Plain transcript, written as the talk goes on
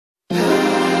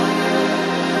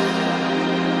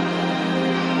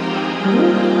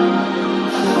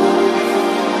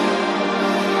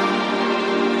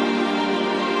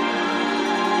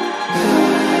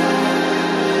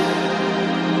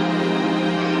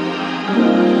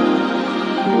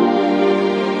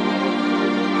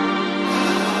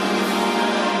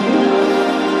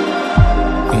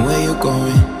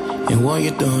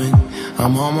you doing?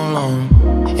 I'm home alone,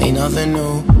 ain't nothing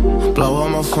new. Blow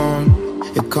on my phone,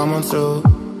 it coming through.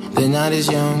 The night is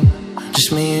young,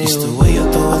 just me and you. It's the way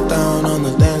you throw it down on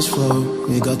the dance floor.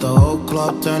 We got the whole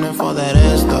club turning for that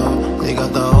ass though. They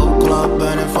got the whole club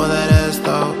burning for that ass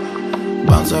though.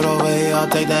 Bounce it over here, I'll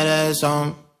take that ass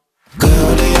home.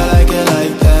 Girl, do you like it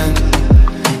like that?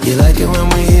 You like it when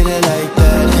we hit it like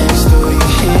that? Hands through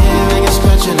your hair and you're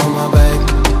scratching on my back.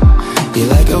 You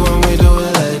like it when we do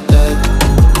it like that?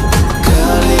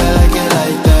 Girl, do you like it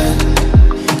like that?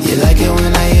 You like it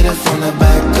when I hit it from the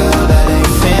back? Girl, that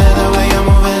ain't fair the way you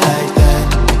move it like that.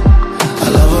 I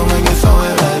love it when you throw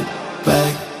it right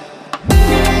back.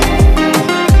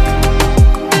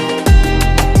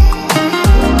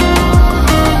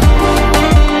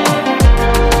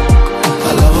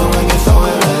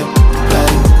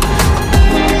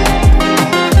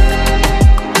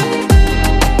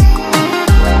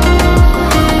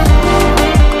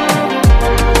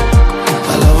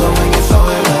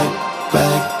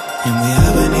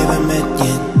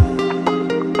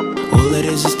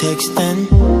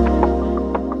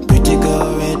 Pretty girl,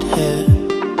 red hair.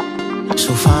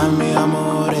 So find me, I'm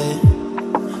on it.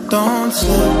 Don't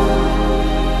slip.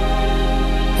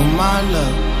 Oh, my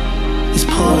love is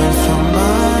pouring from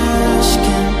my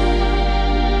skin.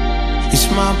 It's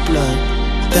my blood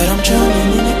that I'm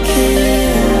drowning in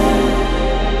again.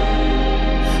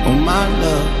 Oh, my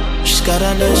love, she's got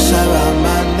a noose around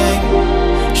my neck.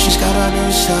 She's got a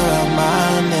noose around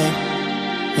my neck.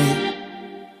 Yeah.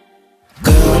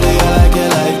 Girl, do you like it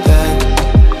like that?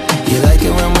 You like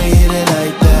it when we hit it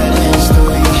like that? Hands through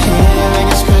your hair and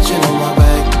you're scratching on my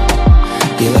back.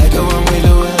 You like it when we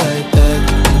do it like that?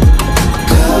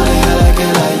 Girl, do you like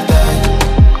it like that?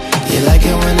 You like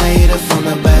it when I hit it from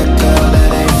the back? Girl,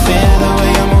 that ain't fair the way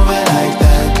you move it like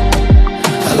that.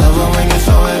 I love it when you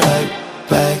throw it right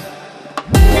back.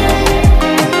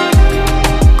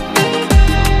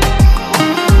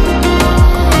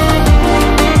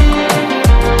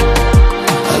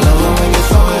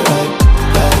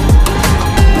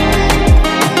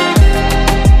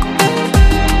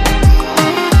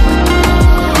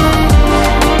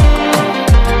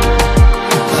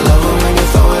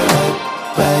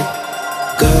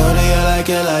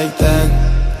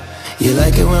 You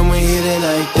like it when we hit it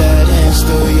like that? Hands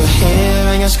through your hair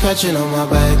and you're scratching on my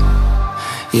back.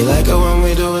 You like it when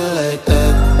we do it like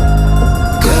that?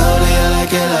 Girl, do you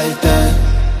like it like that?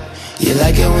 You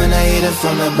like it when I hit it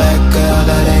from the back? Girl,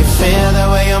 that ain't fair the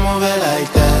way you move it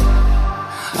like that.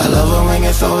 I love it when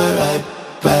you throw it right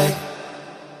back.